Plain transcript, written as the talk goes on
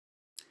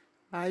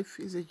Life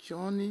is a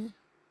journey,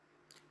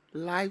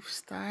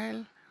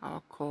 lifestyle,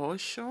 our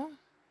culture,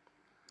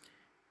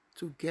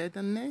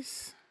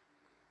 togetherness,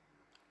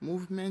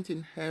 movement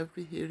in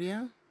every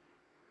area,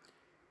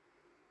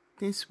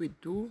 things we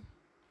do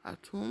at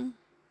home,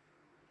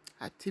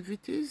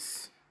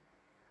 activities,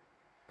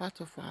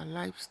 part of our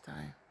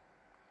lifestyle.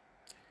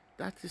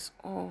 That is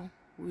all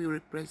we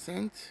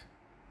represent,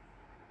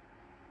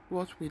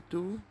 what we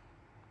do,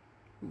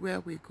 where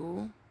we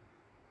go,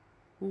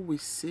 who we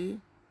see.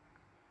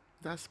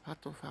 That's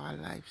part of our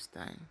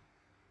lifestyle.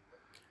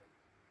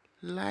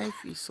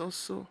 Life is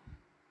also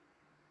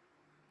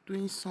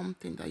doing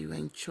something that you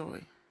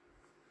enjoy.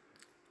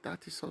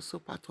 That is also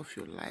part of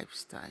your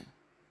lifestyle.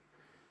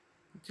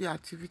 The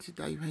activity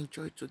that you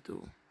enjoy to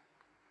do.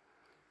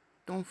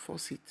 Don't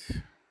force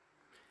it.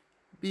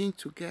 Being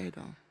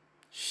together,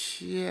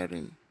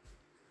 sharing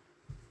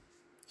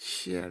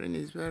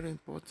is very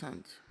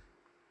important.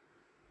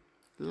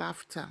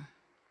 Laughter,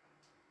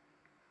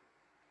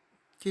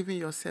 giving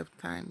yourself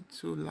time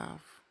to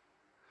laugh,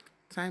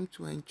 time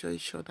to enjoy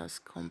each other's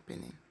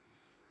company,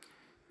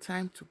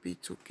 time to be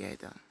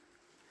together.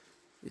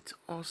 It's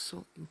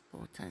also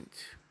important.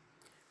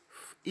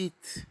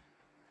 Eat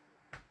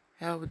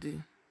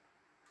healthy,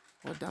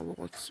 or that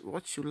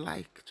what you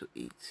like to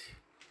eat.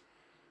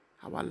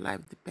 Our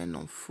life depends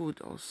on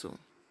food also.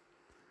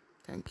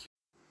 Thank you.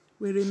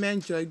 We remain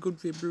Joy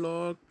Goodwill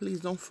blog. Please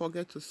don't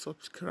forget to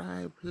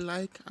subscribe,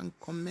 like, and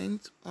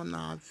comment on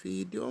our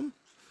video.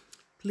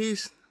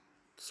 Please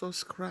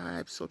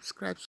subscribe